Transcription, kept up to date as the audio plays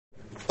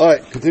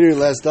Continuing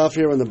last daf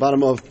here on the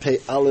bottom of Pei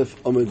Aleph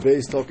Amud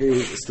Beis, talking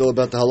still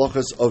about the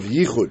halachas of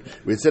Yichud.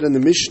 We had said in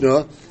the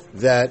Mishnah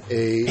that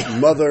a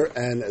mother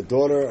and a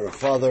daughter, or a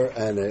father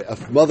and a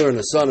mother and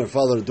a son, or a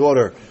father and a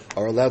daughter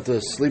are allowed to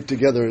sleep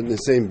together in the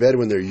same bed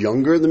when they're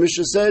younger, the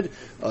Mishnah said,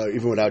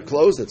 even without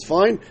clothes, that's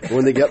fine. But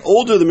when they get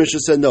older, the Mishnah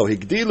said no.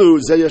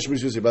 Higdilu zeyash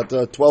mishus, about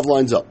 12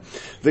 lines up.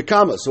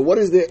 Vikama, so what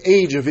is the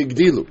age of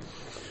Higdilu?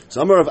 So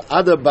Amar of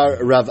Ada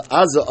bar Rav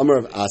Aza Amar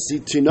of Asi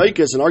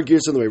Tinoikis, and our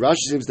gears in the way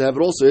Rashi seems to have it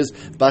also is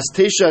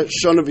Bastesha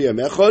Shana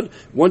v'Yamechad.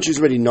 Once she's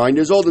already 9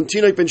 years old, and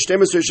Tinoik ben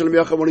Shtemes Shana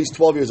v'Yamechad when he's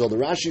 12 years old.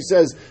 And Rashi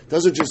says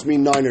doesn't just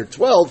mean 9 or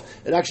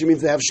 12; it actually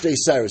means they have Shtei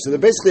Cyrus. So they're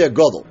basically a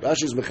gadol.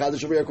 Rashi's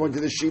mechadish over here according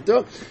to this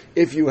shita.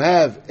 If you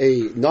have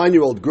a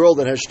 9-year-old girl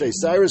that has Shtei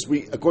Cyrus,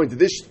 we according to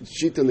this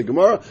shita in the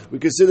Gemara, we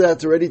consider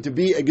that already to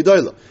be a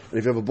gedola. And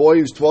if you have a boy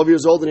who's 12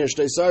 years old and he has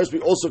Shtei Cyrus, we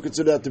also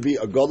consider that to be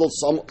a gadol,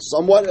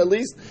 somewhat at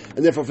least.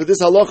 And therefore, for this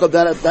halacha,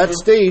 that at that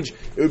stage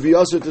it would be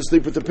also to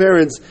sleep with the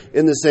parents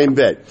in the same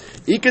bed.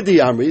 Ika di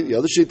Amri, the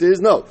other shita is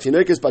no.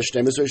 Tinek is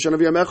bashtemes shana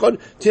v'yamechad.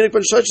 Tinek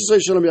ben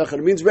shana v'yamechad.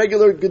 It means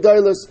regular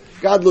gedolus,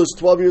 godless,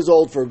 12 years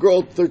old for a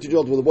girl,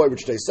 13-year-old with a boy with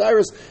Shtei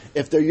Cyrus.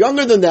 If they're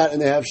younger than that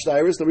and they have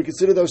Cyrus, then we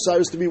consider those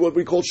Cyrus to be what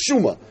we call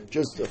shuma,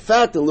 just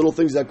fat and little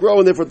things that grow,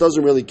 and therefore it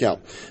doesn't really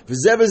count.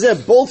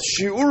 V'zeh both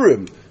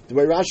shiurim. The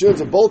way Rashi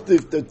learns are both the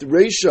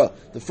Reisha,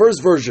 the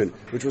first version,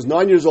 which was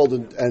 9 years old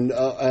and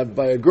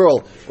by a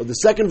girl, or the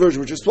second version,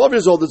 which was 12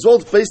 years old, it's all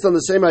based on the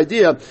same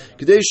idea.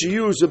 Kadesh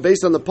use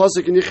based on the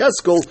pasuk in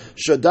Yecheskel,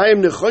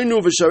 Shadayim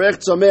nechoinu v'sharech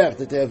tzamech,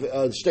 that they have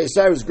Shtei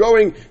Cyrus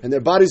growing and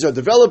their bodies are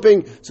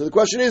developing. So the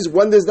question is,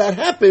 when does that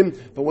happen?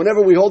 But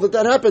whenever we hold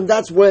that happened,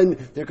 that's when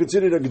they're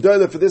considered a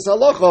gedolah for this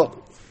halacha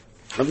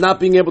of not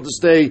being able to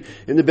stay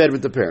in the bed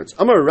with the parents.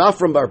 Amar Rav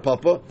from Bar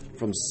Papa,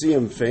 from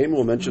Siyam fame,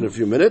 we'll mention in a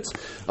few minutes.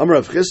 Amar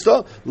Rav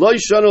Chisda, Lo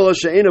yishanu la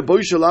she'ena bo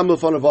yishalam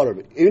l'fanav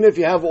aram. Even if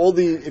you have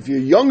if you're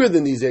younger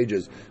than these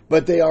ages,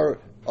 but they are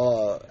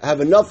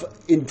have enough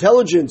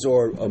intelligence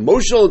or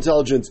emotional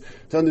intelligence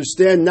to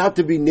understand not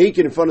to be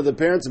naked in front of the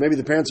parents, and maybe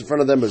the parents in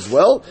front of them as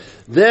well,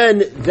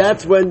 then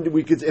that's when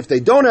we could, if they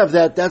don't have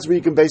that, that's when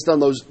you can based on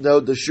the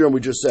shurim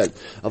we just said.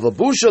 Of a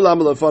busha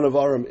lama fun of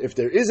aram, if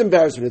there is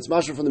embarrassment, it's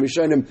mashra from the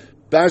Mishanim,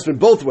 embarrassment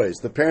both ways,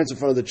 the parents in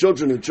front of the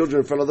children and the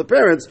children in front of the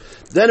parents,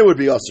 then it would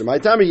be usher. My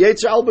time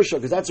yetzer albasha,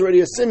 because that's already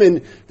a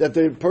siman that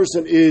the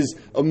person is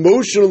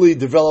emotionally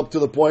developed to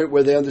the point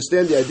where they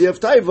understand the idea of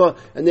taiva,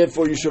 and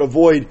therefore you should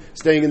avoid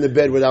staying in the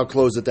bed without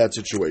clothes at that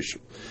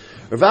situation.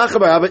 He went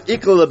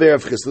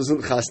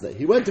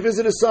to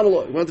visit his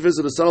son-in-law.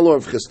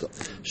 Of Chisda.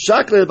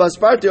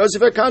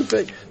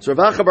 So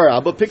Rav Acha bar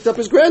Abba picked up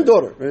his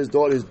granddaughter. His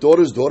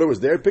daughter's daughter was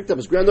there. Picked up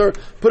his granddaughter,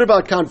 put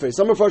about kanfei.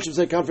 Some Mepharshim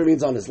say kanfei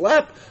means on his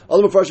lap.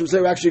 Other Mepharshim say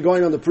we're actually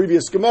going on the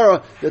previous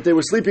Gemara that they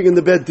were sleeping in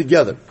the bed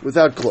together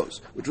without clothes,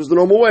 which was the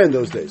normal way in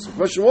those days. The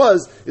question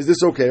was, is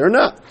this okay or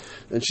not?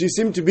 And she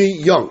seemed to be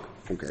young.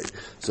 Okay,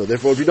 so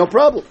therefore it would be no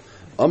problem.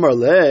 Amar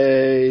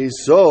le.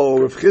 So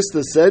Rav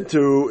Chisda said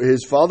to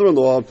his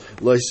father-in-law,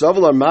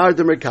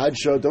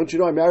 don't you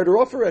know I married her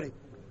off already?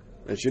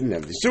 And she didn't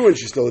have nisuin,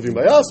 she's still living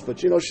by us, but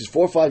she's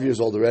 4 or 5 years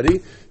old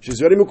already.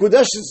 She's already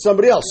mukudesh to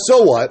somebody else.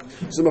 So what?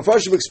 So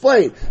Mepharshim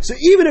explained. So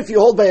even if you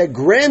hold by a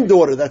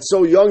granddaughter that's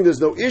so young,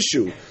 there's no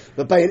issue.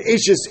 But by an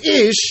Ashes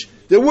Ish,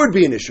 there would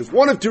be an issue.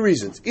 One of two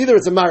reasons. Either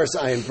it's a Maris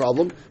Ayin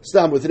problem.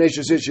 Stam, with an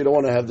Ashes Ish, you don't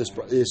want to have this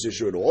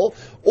issue at all.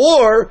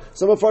 Or,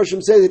 some of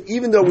Farshim say that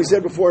even though we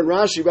said before in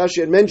Rashi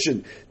had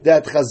mentioned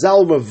that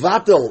Chazal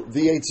Mevatel,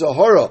 the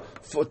Eitzahara,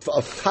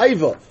 of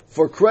Taiva,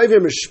 for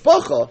Krevim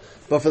Mishpacha,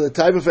 but for the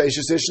Taiva for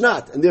Ashes Ish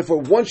not. And therefore,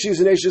 once she's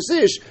an Ashes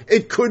Ish,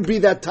 it could be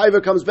that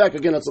Taiva comes back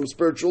again at some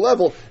spiritual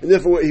level, and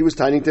therefore he was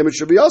tying him, it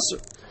should be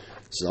usher.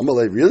 So I'm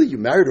like, really? You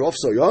married her off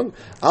so young?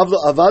 You're over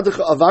the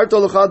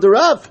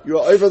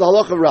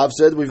halacha of Rav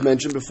said, we've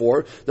mentioned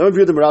before.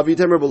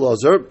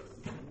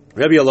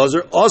 Rabbi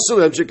Elazar also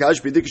you're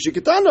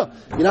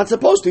not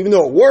supposed to, even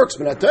though it works,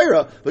 but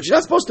you're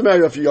not supposed to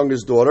marry off your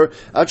youngest daughter.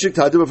 So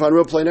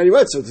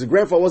the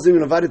grandfather wasn't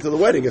even invited to the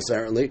wedding,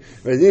 apparently.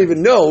 He didn't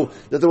even know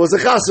that there was a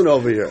chassan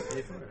over here.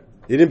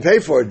 He didn't pay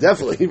for it,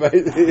 definitely. Right?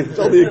 It's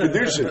only a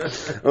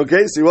קידושין.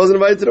 Okay, so he wasn't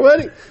invited to the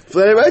wedding.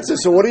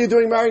 So what are you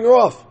doing marrying her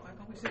off?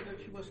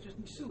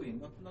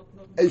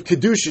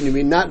 קידושין, you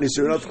mean not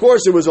nisuin? Of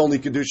course it was only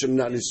קידושין and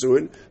not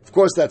nisuin. Of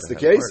course that's the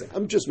case.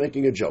 I'm just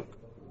making a joke.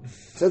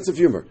 Sense of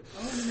humor.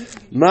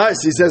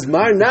 He says,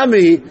 Mar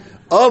nami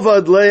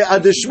avad le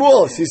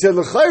adishmul. He said,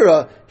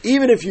 l'chayra,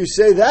 even if you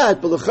say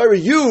that, but l'chayra,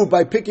 you,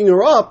 by picking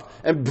her up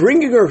and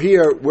bringing her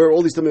here, where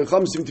all these Talmidei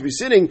Chacham seem to be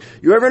sitting,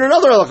 you're ever in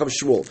another halach of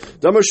Shmuel.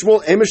 Damar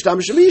Shmuel, emish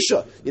damish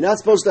amisha. You're not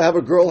supposed to have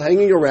a girl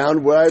hanging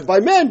around by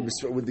men.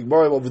 With the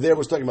Gemara over there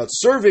was talking about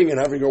serving and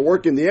having her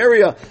work in the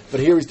area, but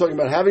here he's talking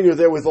about having her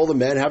there with all the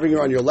men, having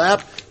her on your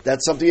lap.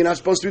 That's something you're not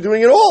supposed to be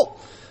doing at all.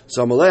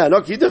 So Amalei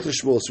Anok Yidach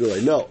Shmuel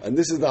Sulei. No, and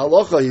this is the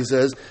halacha. He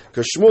says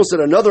because Shmuel said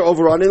another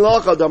overriding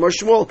halacha. Damar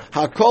Shmuel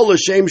Hakol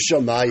L'Shem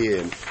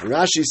Shamayim. And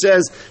Rashi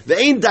says the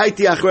Ein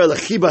Daiti Achrer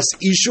Lechibas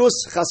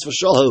Ishus Chas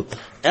V'Shalom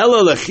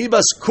Ela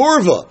Lechibas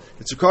Kurva.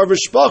 It's a karva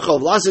shpacha.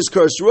 Lasis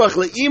kurs ruach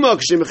leima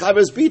k'shem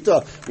mechaves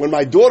bita. When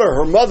my daughter,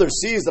 her mother,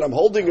 sees that I'm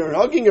holding her and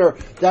hugging her,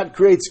 that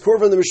creates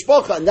kurva in the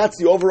mishpacha, and that's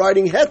the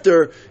overriding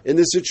heter in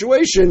this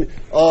situation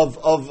of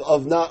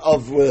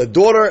a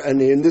daughter,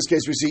 and in this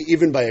case we see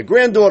even by a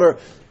granddaughter.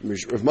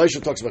 Rav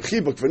Moshe talks about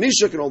chibuk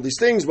v'nishuk and all these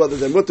things, whether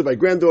they're mutter by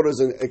granddaughters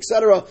and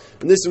etc.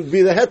 And this would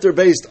be the heter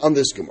based on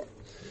this gemara.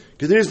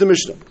 Continues the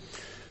Mishnah.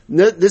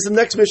 This is the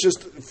next Mishnah is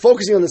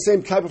focusing on the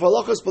same type of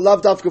halachas, but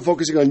lav dafka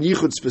focusing on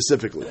yichud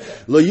specifically.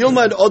 Lo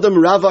yilmad odam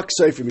ravak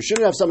seifim. You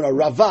shouldn't have someone. A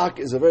ravak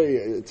is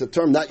it's a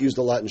term not used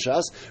a lot in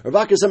Shas.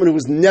 Ravak is someone who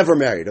was never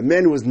married. A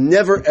man who was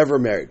never ever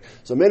married.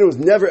 So a man who was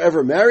never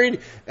ever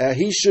married,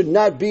 he should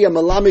not be a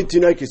malamid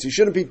tinokis. He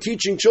shouldn't be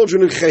teaching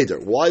children in cheder.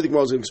 Why? The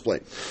Gemara is going to explain.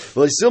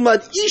 Lo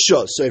yilmad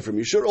isha seifim.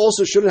 You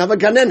shouldn't have a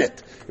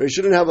ganenet. You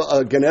shouldn't have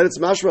a ganenet. It's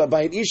mashma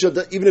by an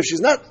isha, even if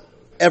she's not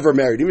ever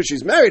married. Even if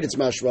she's married, it's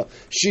mashma.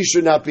 She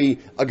should not be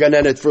a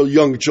ganenet for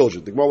young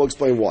children. The Gemara will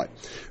explain why.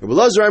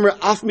 Also,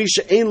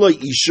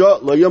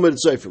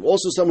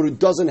 someone who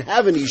doesn't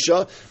have an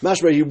isha,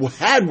 mashma, he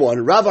had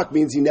one. Ravak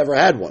means he never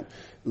had one.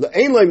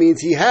 Einloi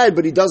means he had,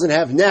 but he doesn't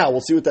have now.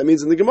 We'll see what that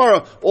means in the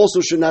Gemara.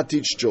 Also should not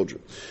teach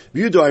children.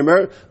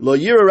 Yehuda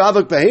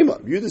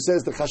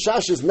says the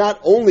chashash is not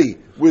only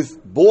with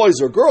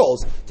boys or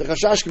girls, the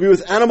chashash can be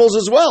with animals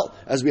as well,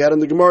 as we had in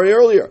the Gemara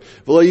earlier.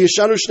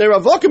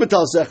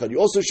 You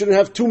also shouldn't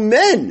have two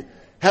men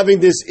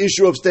having this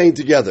issue of staying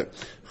together.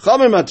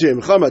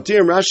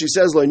 Rashi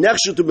says, even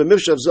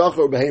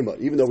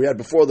though we had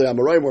before the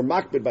Amoraim were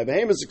makbid by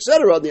behemoths,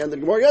 etc., at the end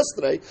of the Gemara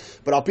yesterday,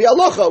 but al pi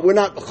halacha, we're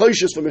not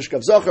choishes for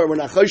mishkav zachar, we're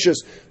not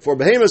choishes for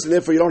behemoths, and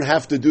therefore you don't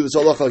have to do this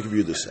halacha like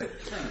you say.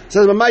 It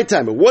says, by my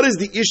time, what is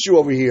the issue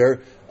over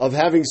here of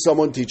having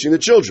someone teaching the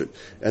children,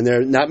 and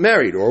they're not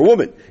married, or a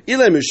woman?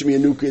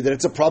 That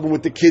it's a problem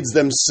with the kids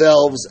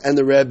themselves and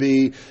the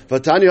Rebbe.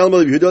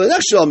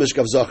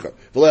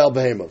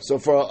 So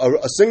for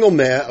a single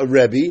man, a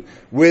Rebbe,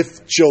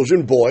 with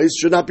children, boys,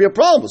 should not be a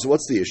problem. So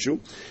what's the issue?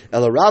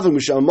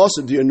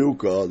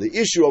 The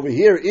issue over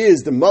here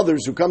is the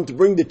mothers who come to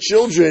bring the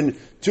children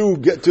to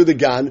the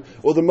gan,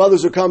 or the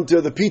mothers who come to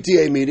the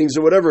PTA meetings,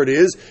 or whatever it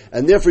is,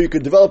 and therefore you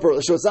could develop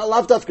so it's not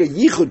lavdafka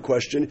yichud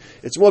question,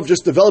 it's more of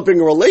just developing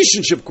a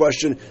relationship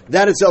question.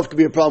 That itself could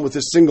be a problem with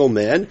a single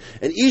man.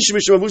 And ish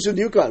mishum avusu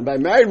yukan. By a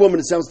married woman,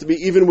 it sounds to be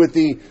even with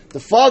the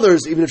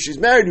fathers, even if she's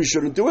married, you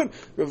shouldn't do it.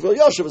 Rav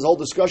Yoshev has a whole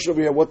discussion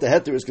over here what the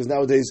heter is, because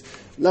nowadays,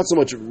 not so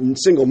much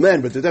single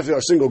men, but there definitely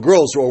are single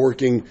girls who are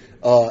working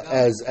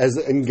as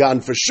in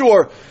gan for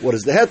sure. What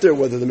is the heter?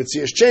 Whether the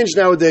mitzvah has changed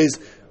nowadays.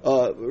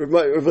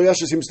 Rav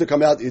Yasha seems to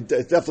come out. It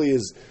definitely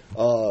is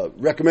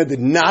recommended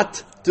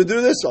not to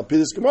do this. I'll pay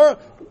this Gemara,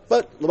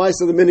 but the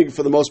Lamaisa, the meaning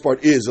for the most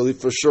part is, at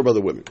least for sure, by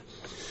the women.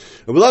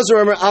 So what is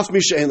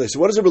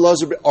Rabbi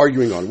Lazar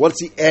arguing on? What's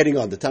he adding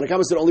on? The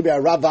Tanakhama said only by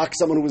a Ravak,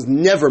 someone who was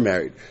never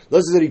married.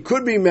 Lazar said he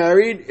could be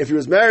married if he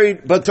was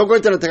married, but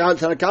according to the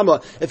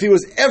Tanakhama, if he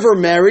was ever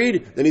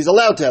married, then he's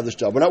allowed to have this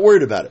job. We're not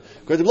worried about it.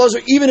 According to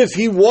Lazar, even if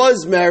he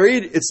was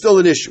married, it's still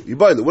an issue.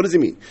 What does he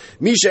mean?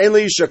 Misha ein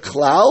leisha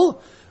klal.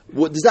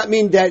 Does that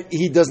mean that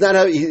he does not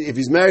have, if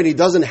he's married, he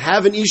doesn't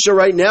have an Isha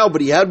right now, but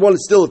he had one,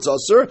 still it's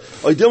Asur?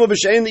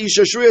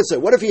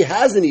 What if he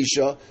has an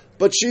Isha,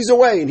 but she's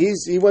away and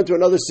he went to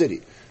another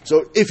city?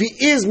 So if he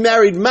is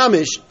married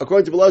mamish,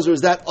 according to Belazar,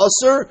 is that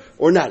Asur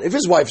or not? If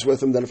his wife's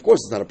with him, then of course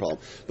it's not a problem.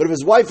 But if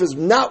his wife is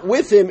not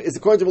with him, is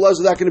according to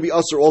Belazar that going to be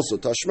Asur also?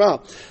 Tashma.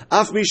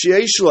 Af mi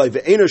she'eshloi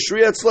ve'ena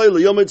shriya tzloi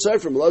l'yomid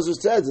seifrim. Belazar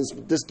says,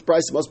 this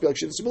price must be like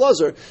Shittas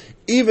Belazar.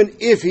 Even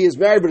if he is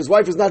married, but his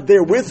wife is not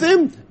there with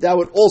him, that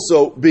would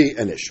also be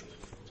an issue.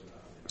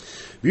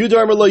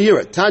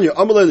 Tanya, and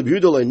our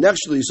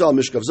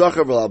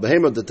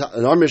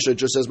Mishnah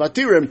just says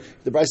Matirim.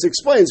 The Bryce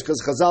explains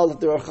because Chazal,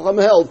 there are Chacham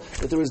held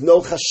that there is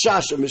no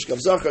chashash of Mishkav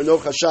Zachar, no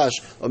chashash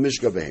of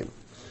Mishkav Behema.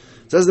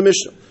 Says the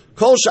Mishnah.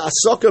 Kol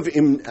she'asokav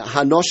im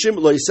hanoshim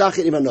lo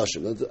yisachin im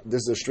hanoshim.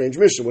 This is a strange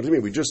mission. What do you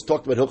mean? We just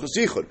talked about Hilchos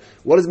Yichud.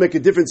 What does it make a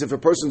difference if a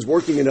person's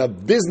working in a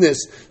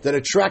business that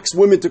attracts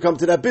women to come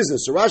to that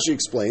business? So Rashi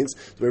explains,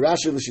 the way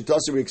Rashi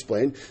L'Shitasi we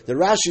explained, that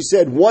Rashi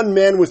said one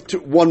man with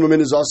one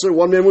woman is also,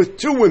 one man with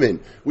two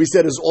women, we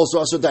said is also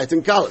also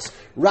Daitan Kalas.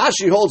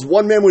 Rashi holds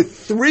one man with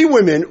three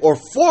women or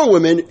four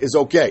women is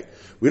okay.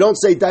 We don't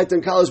say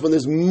Daitan Kalas when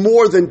there's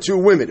more than two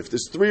women. If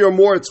there's three or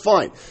more, it's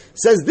fine.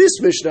 Says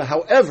this Mishnah,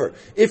 however,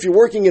 if you're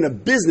working in a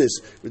business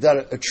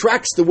that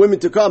attracts the women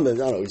to come,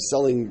 and I don't know, he's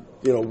selling,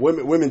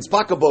 women's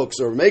pocketbooks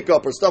or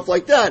makeup or stuff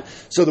like that,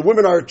 so the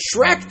women are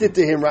attracted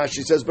to him,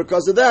 Rashi says,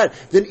 because of that,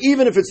 then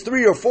even if it's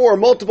three or four or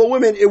multiple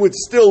women, it would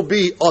still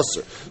be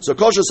usher. So,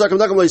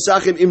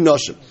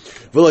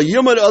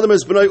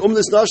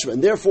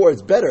 and therefore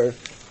it's better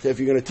if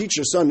you're going to teach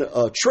your son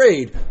a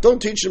trade,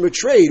 don't teach him a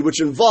trade which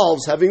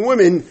involves having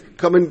women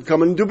come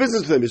and do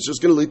business with him. It's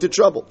just going to lead to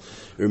trouble.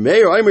 You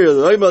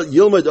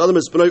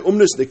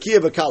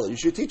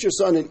should teach your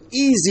son an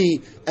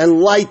easy and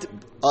light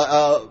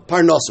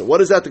parnasa.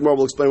 What is that? The Gemara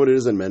will explain what it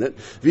is in a minute.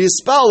 And then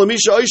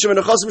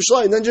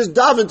just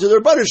daven to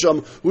their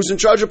Banisham, who's in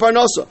charge of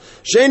parnasa.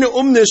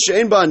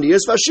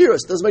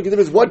 Doesn't make a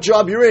difference what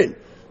job you're in.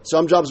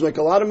 Some jobs make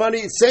a lot of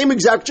money. Same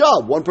exact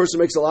job. One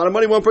person makes a lot of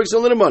money, one person makes a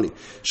little money.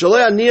 You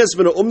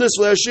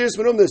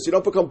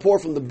don't become poor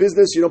from the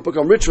business. You don't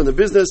become rich from the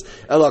business.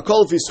 It all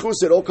comes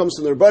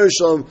from the Rebbeinu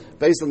Shalom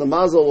based on the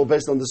mazel or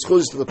based on the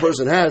schus that the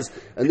person has.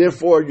 And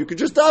therefore, you could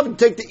just stop and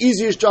take the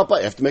easiest job. You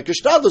have to make a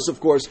shtadlus, of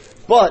course.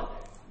 But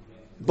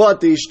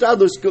the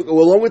shtadlus,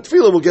 along with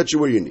tefillah, will get you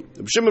where you need.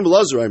 Shimon ben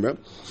Elazar,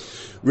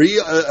 he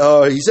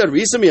said,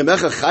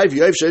 have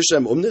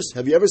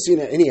you ever seen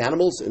any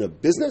animals in a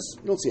business?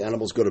 You don't see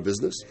animals go to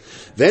business.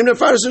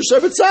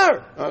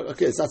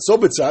 Okay, it's not so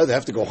bitzar, they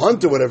have to go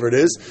hunt or whatever it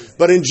is,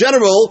 but in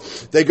general,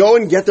 they go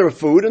and get their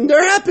food and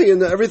they're happy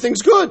and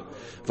everything's good.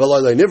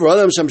 All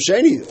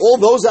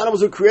those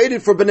animals were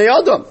created for Bnei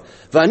Adam.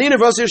 I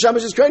was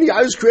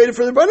created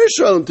for the Rebbeinu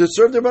Shalom, to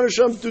serve the Rebbeinu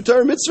Shalom, to do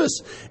Torah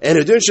mitzvahs. And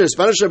if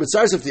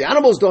the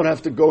animals don't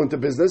have to go into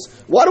business,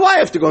 why do I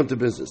have to go into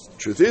business? The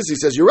truth is, he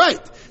says, you're right.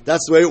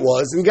 That's the way it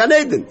was in Gan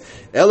Eden.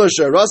 Right? The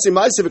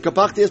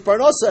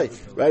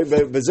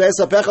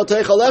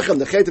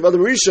chait of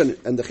Adam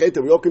Rishon and the chait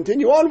that we all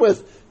continue on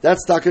with,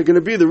 that's going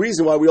to be the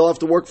reason why we all have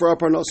to work for our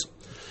parnasa.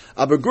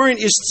 Abagurin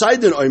is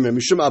tzayden oimem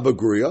mishum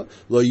abaguria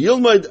lo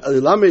yilmad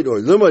lamed or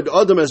limad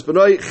adam es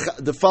benoi.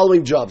 The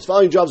following jobs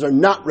are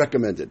not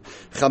recommended.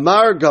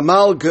 Chamar,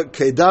 gamal,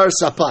 kedar,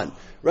 sapan.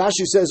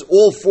 Rashi says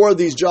all four of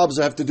these jobs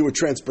have to do with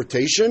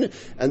transportation,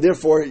 and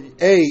therefore,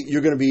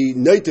 you're going to be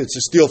noted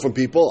to steal from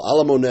people.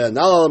 Alamoneh,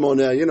 not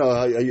alamoneh,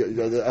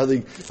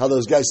 how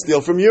those guys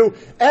steal from you.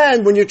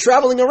 And when you're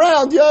traveling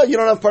around, you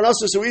don't have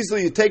parnasa so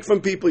easily. You take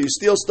from people, you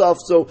steal stuff.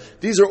 So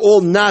these are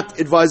all not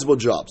advisable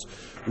jobs.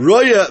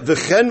 Roya,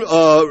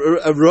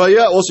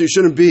 also you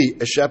shouldn't be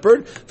a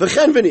shepherd.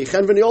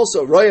 Chenveni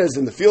also. Roya is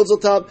in the fields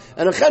on top,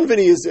 and a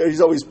chenveni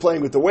he's always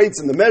playing with the weights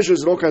and the measures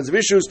and all kinds of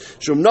issues.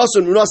 Shum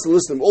nasan, unasan,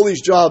 listen, all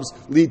these jobs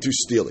lead to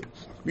stealing.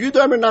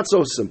 Yudam are not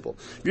so simple.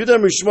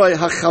 Yudam Rishmai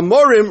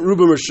hachamorim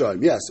rubim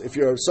rishayim. Yes, if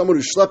you're someone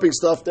who's schlepping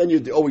stuff, then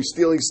you're always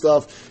stealing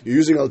stuff. You're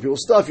using other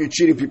people's stuff. You're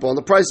cheating people on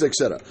the price,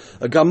 etc.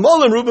 A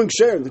gamolim rubim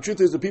ksherim. The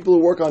truth is, the people who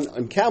work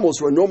on camels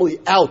who are normally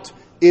out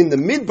in the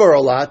midbar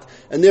a lot,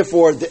 and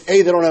therefore,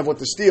 they don't have what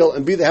to steal,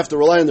 and B, they have to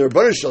rely on their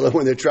Rebbeinu Shalom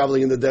when they're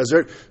traveling in the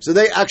desert, so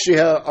they actually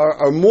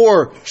are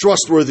more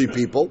trustworthy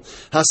people.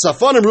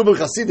 Hasafan and Reuben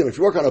Chasidim, if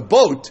you work on a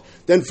boat,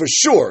 then for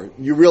sure,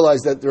 you realize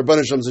that the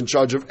Rebbeinu Shalom is in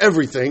charge of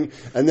everything,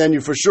 and then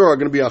you for sure are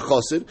going to be a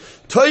chosid.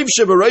 Toiv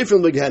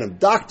shebereifim legehenim.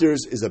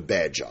 Doctors is a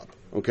bad job.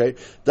 Okay,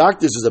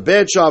 doctors is a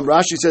bad job.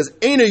 Rashi says,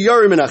 "Eina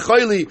yarim and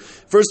achayli."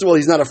 First of all,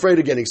 he's not afraid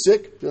of getting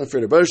sick. He's not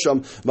afraid of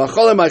beresham.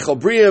 Machalem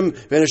ma'chalbriim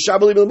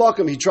v'neshabeli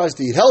b'makom. He tries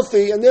to eat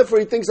healthy, and therefore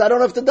he thinks, "I don't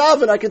have to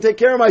daven. I can take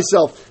care of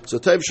myself." So,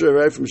 Taiv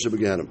Sherei from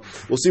Shebegehanim.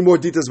 We'll see more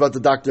details about the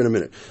doctor in a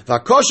minute.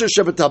 V'akosher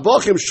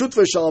shebetabachim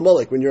shutve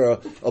shalamolik. When you're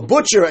a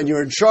butcher and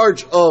you're in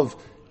charge of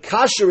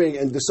koshering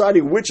and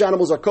deciding which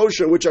animals are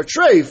kosher and which are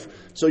treif,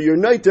 so you're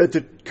noted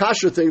to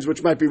kosher things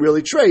which might be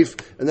really treif,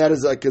 and that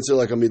is considered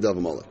like a midah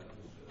v'malek.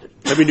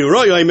 Rabbi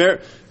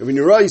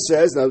Nurai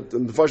says, now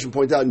the Farshim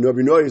point out,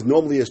 Rabbi Nurai is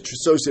normally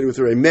associated with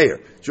Rabbi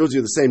Meir. Shows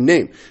you the same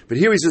name. But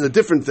here he says a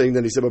different thing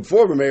than he said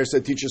before. Rabbi Meir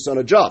said, teach your son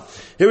a job.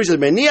 Here he says,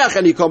 Meniach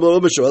ani kom lo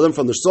b'sholim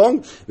from the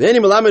song, V'eni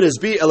melamed es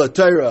bi el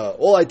Torah.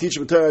 All I teach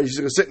him Torah, he's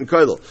going to sit in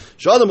koilel.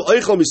 Shalom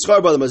oichol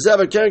mischar b'al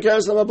mazev, keren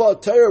keren slam haba.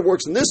 Torah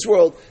works in this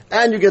world,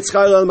 and you get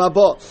schar l'al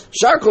haba.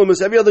 Sharkol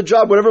is every other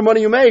job, whatever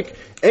money you make.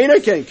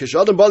 Eina ken,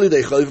 kishadam bali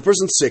deichel. If a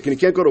person's sick and he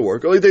can't go to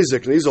work, oli dei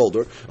zikna, he's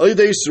older, oli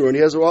dei yisurin,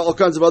 he has all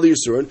kinds of other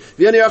yisurin.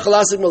 V'eni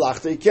archalasik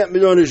malachta, he can't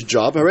be on his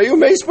job. Harayu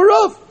meis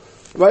barav.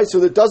 Right, so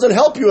that doesn't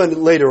help you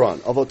later on.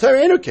 First of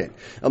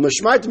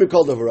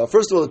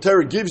all, the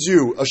Torah gives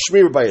you a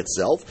shmir by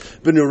itself.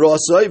 And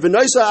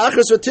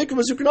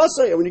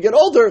when you get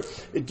older,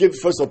 it gives,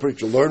 first of all,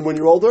 you learn when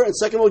you're older, and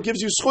second of all, it gives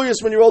you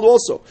schuyas when you're old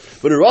also.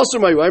 But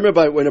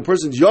when a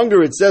person's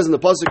younger, it says in the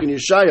pasuk in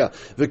Yeshaya,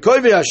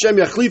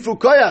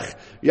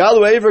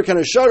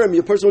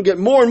 your person will get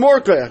more and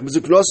more koyach.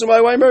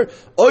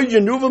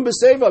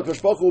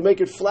 Will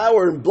make it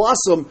flower and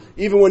blossom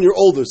even when you're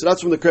older. So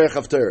that's from the koyach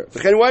of Torah.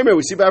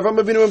 We see by Avram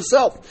Avinu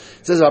himself.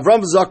 It says,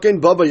 Avram Zaken,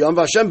 Baba Yam,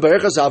 Vashem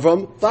Berechas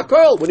Avram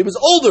Vakoil. When he was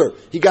older,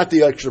 he got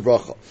the extra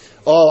bracha.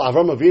 Oh,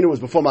 Avram Avinu was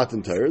before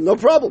Matan Torah, no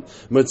problem.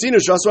 Matzina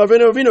Shasma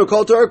Avinu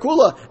called Torah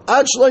Kula.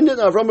 Ad Shlein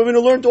Avram Avinu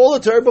learned all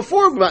the Torah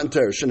before Matan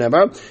Torah.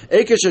 Shenemar,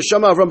 Ekesh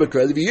Hashama Avram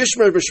Bekoil,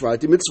 V'yishmer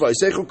B'shmarti, Mitzvah,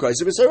 Yiseichu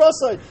Kaisa,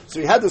 V'seirasai.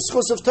 So he had the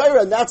schus of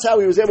Torah, and that's how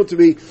he was able to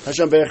be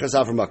Hashem Berechas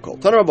Avram Vakoil.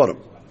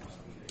 Tanarabbanim.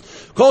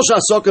 Kol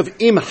Shasok of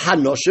Im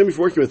Hanoshim, if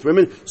you're working with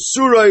women,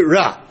 Suroi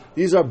Ra.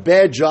 These are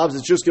bad jobs.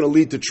 It's just going to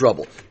lead to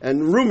trouble.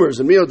 And rumors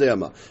and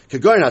miyodeyama.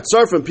 Kagoyin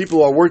hatzarfim, people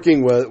who are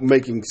working with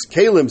making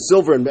kalim,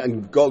 silver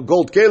and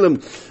gold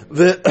kalim.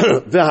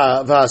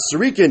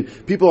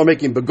 V'hasarikin, people are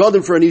making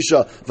begodim for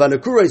Anisha.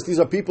 V'anakurais, these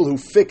are people who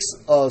fix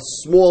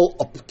small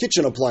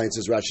kitchen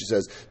appliances, Rashi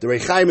says. The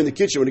rechaim in the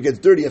kitchen, when it gets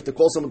dirty, you have to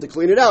call someone to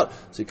clean it out.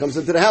 So he comes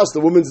into the house, the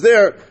woman's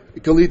there,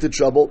 it can lead to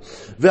trouble.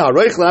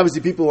 V'hareichla,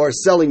 obviously people who are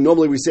selling,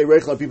 normally we say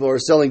reichla, people who are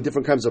selling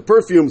different kinds of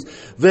perfumes.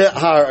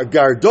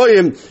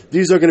 V'hargardoyim,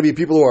 these are going to be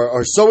people who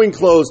are sewing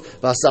clothes.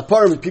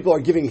 V'hasaparim, people are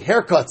giving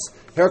haircuts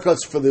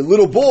for the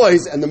little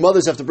boys, and the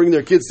mothers have to bring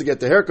their kids to get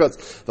the haircuts.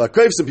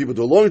 Some people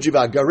do laundry.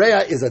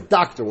 Gareya is a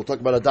doctor. We'll talk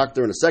about a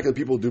doctor in a second.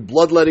 People do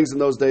bloodlettings in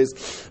those days.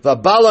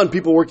 Balan,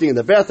 people working in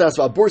the bathhouse.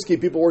 Burski,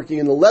 people working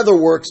in the leather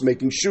works,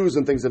 making shoes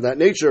and things of that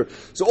nature.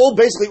 So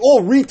basically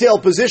all retail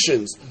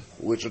positions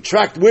which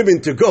attract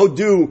women to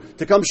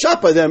come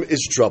shop by them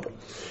is trouble.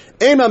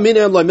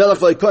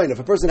 If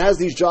a person has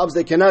these jobs,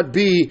 they cannot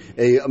be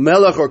a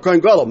melech or kohen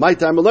gadol. My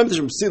time,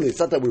 it's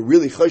not that we're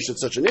really chosh at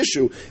such an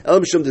issue.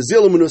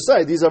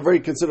 These are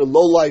very considered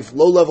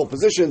low-level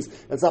positions.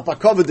 It's not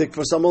pakavadik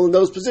for someone in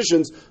those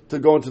positions to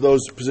go into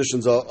those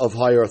positions of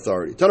higher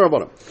authority. 10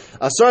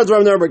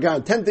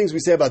 things we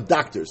say about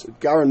doctors.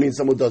 Garan means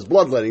someone who does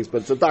bloodlettings,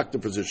 but it's a doctor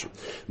position.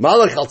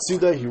 Malach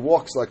al-tzida, he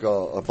walks like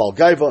a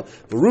balgaiva.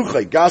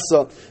 V'ruchai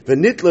gasa.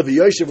 V'nitla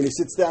v'yoshev, when he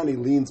sits down, he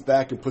leans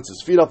back and puts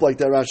his feet up like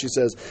that, Rashi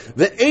says.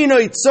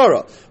 Ve'enoi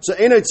tzara. So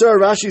enoi tzara,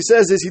 Rashi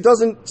says, is he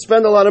doesn't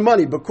spend a lot of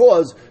money,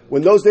 because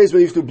when those days when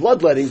he used to do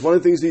bloodlettings, one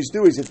of the things he used to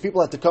do is if people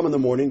had to come in the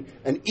morning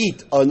and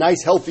eat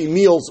nice healthy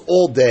meals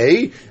all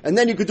day, and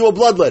then you could do a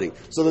bloodletting.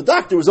 So the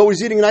doctor was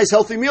always eating nice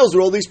healthy meals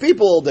with all these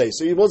people all day.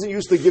 So he wasn't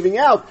used to giving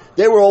out.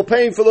 They were all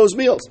paying for those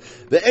meals.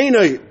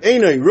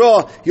 Ve'enoi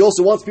ra. He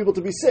also wants people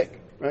to be sick.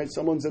 Right?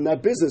 Someone's in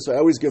that business. So I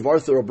always give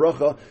Arthur a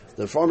bracha,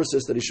 the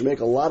pharmacist, that he should make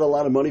a lot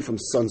of money from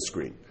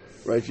sunscreen.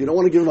 Right? You don't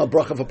want to give him a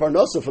bracha for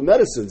parnasa, for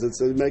medicines. It's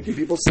making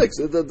people sick.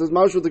 That's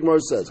what the Gemara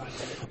says.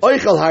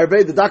 Oichel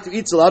harbe, the doctor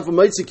eats a lot from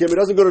Meitzikim. He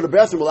doesn't go to the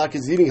bathroom like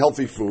he's eating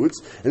healthy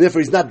foods, and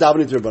therefore he's not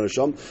davening to Rebbeinu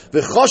Shem.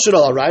 V'choshed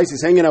al harais,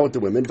 he's hanging out with the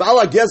women.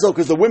 V'ala gezel,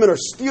 because the women are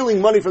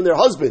stealing money from their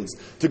husbands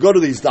to go to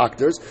these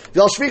doctors.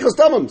 V'al shvichas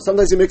damim,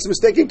 sometimes he makes a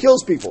mistake and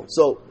kills people.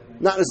 So,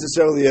 not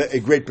necessarily a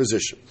great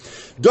position.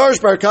 Darish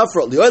bar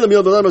kafra, li'olam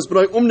yil b'lemas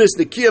b'noi umnis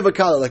nekiya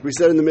v'kala, like we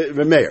said in the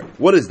Meir.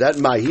 What is that?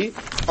 Mahi.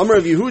 Amar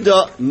of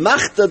Yehuda,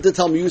 machta de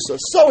talmiusa,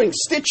 sewing,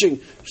 stitching,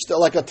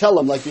 like a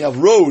telem, like you have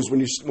rows when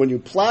you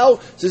plow.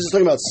 So this is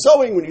talking about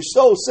sewing, when you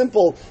sew,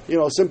 simple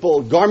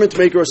garment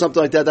maker or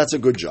something like that, that's a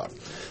good job.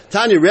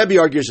 Tanya, Rebbe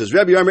argues, says,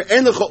 Rebbe Armer,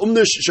 every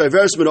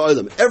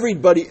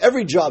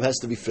job has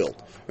to be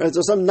filled. Right?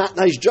 So some not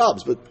nice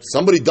jobs, but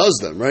somebody does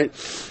them, right?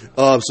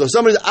 So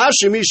somebody,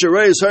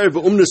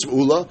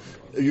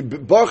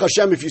 Baruch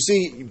Hashem, if you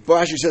see,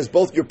 Rashi says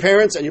both your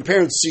parents and your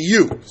parents see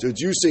you. So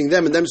it's you seeing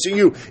them and them seeing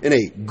you in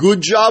a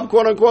good job,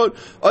 quote unquote.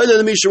 In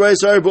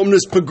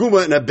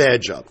a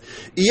bad job.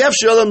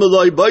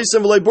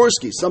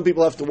 Some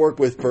people have to work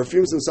with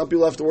perfumes and some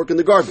people have to work in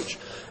the garbage.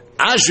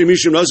 Right?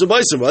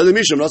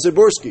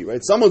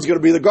 Someone's going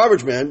to be the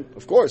garbage man,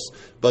 of course.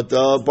 But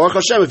Baruch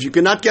Hashem, if you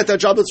cannot get that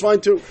job, that's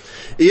fine too.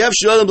 There have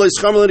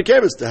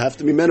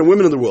to be men and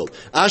women in the world.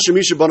 Doesn't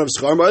mean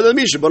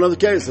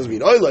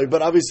oilay,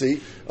 but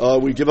obviously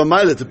we give a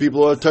mile to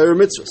people who are Torah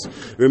mitzvahs.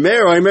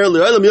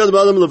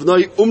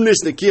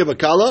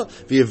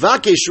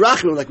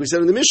 Like we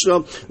said in the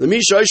Mishnah,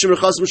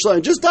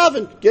 just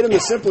daven. Get in the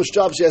simplest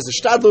job. She has the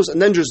shtadlus,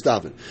 and then just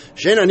daven.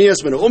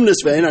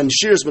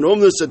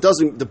 It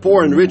doesn't. The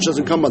poor and rich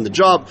doesn't come on the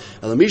job.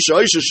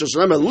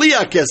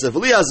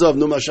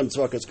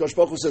 Kosh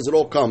Baruch Hu says it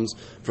all comes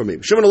from me.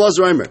 Shimon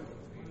Elazar Aimer.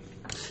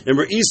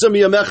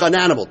 An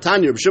animal.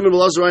 Tanya, Shimon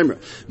Elazar Aimer.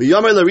 I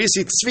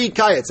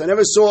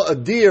never saw a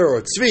deer or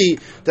a tzvi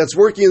that's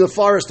working in the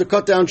forest to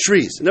cut down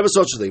trees. I never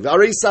saw such a thing. I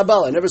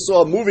never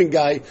saw a moving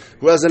guy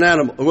who has an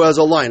animal, who has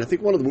a lion. I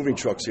think one of the moving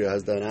trucks here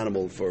has that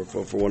animal for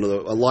one of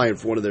a lion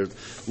for one of their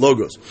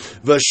logos.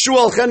 I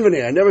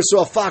never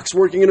saw a fox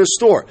working in a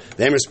store.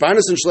 They're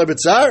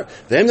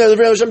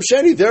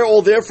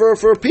all there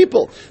for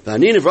people. They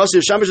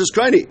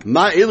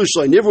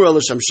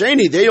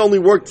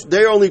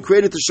only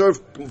created to serve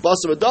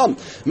Basa Adam.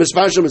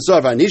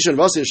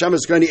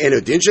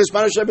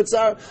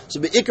 So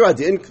the Ikra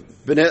Din,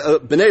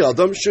 Bnei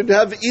Adam should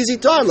have easy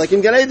time, like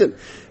in Gan Eden.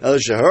 Like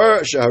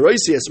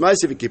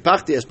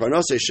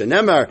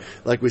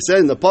we said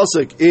in the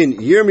pasuk in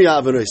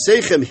Yirmiyah,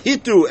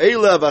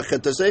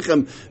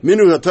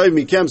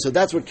 so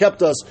that's what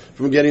kept us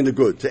from getting the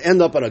good. To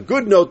end up on a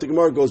good note, the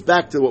Gemara goes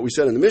back to what we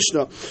said in the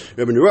Mishnah.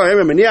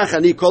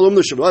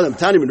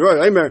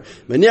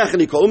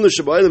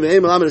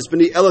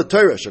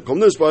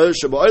 It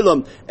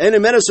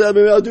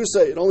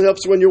only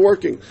helps when you're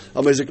working.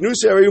 There's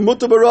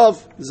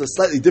a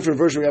slightly different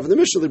version we have in the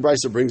Mishnah. The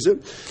Brisa brings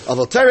it.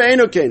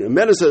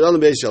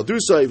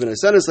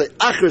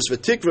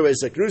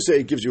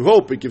 It gives you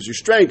hope. It gives you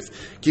strength.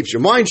 Keeps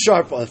your mind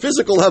sharp on a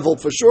physical level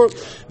for sure.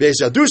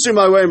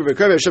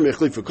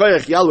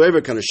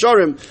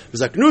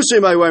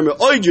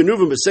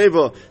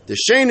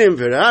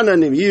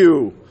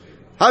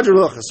 Hadron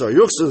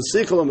Yuchsin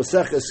Sikol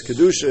Maseches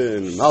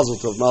קידושין. Mazel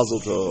tov, mazel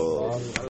tov.